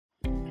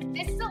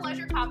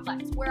Leoser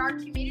Complex, where our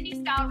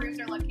community-style rooms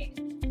are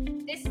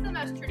located. This is the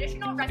most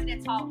traditional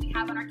residence hall we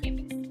have on our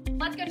campus.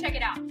 Let's go check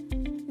it out.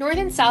 North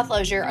and South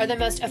Leoser are the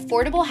most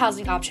affordable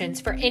housing options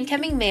for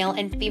incoming male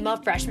and female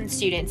freshman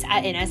students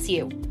at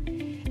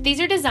NSU. These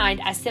are designed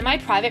as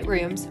semi-private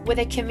rooms with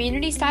a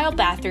community-style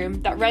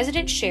bathroom that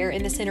residents share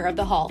in the center of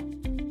the hall.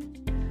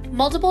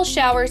 Multiple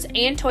showers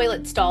and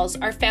toilet stalls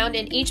are found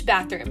in each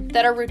bathroom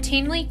that are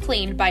routinely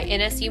cleaned by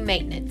NSU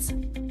maintenance.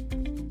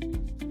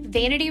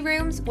 Vanity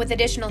rooms with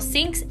additional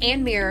sinks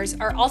and mirrors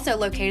are also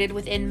located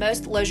within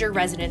most Leoser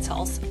residence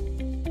halls.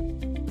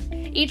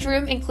 Each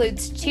room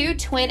includes 2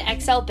 twin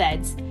XL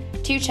beds,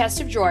 2 chests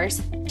of drawers,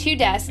 2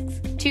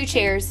 desks, 2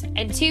 chairs,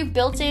 and 2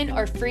 built-in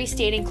or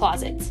freestanding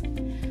closets.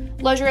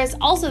 Leoser is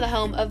also the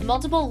home of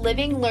multiple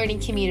living learning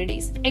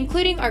communities,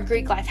 including our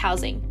Greek life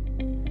housing.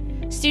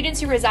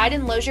 Students who reside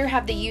in Leoser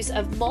have the use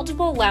of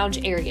multiple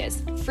lounge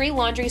areas, free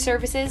laundry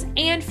services,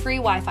 and free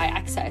Wi-Fi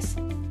access.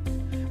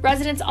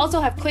 Residents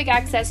also have quick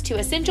access to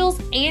Essentials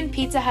and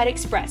Pizza Hut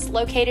Express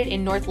located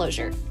in North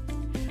Leoser.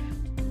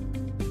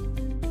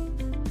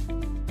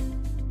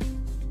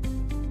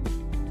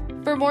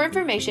 For more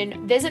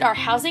information, visit our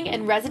Housing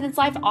and Residence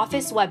Life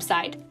Office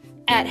website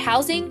at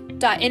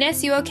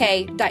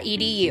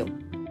housing.nsuk.edu.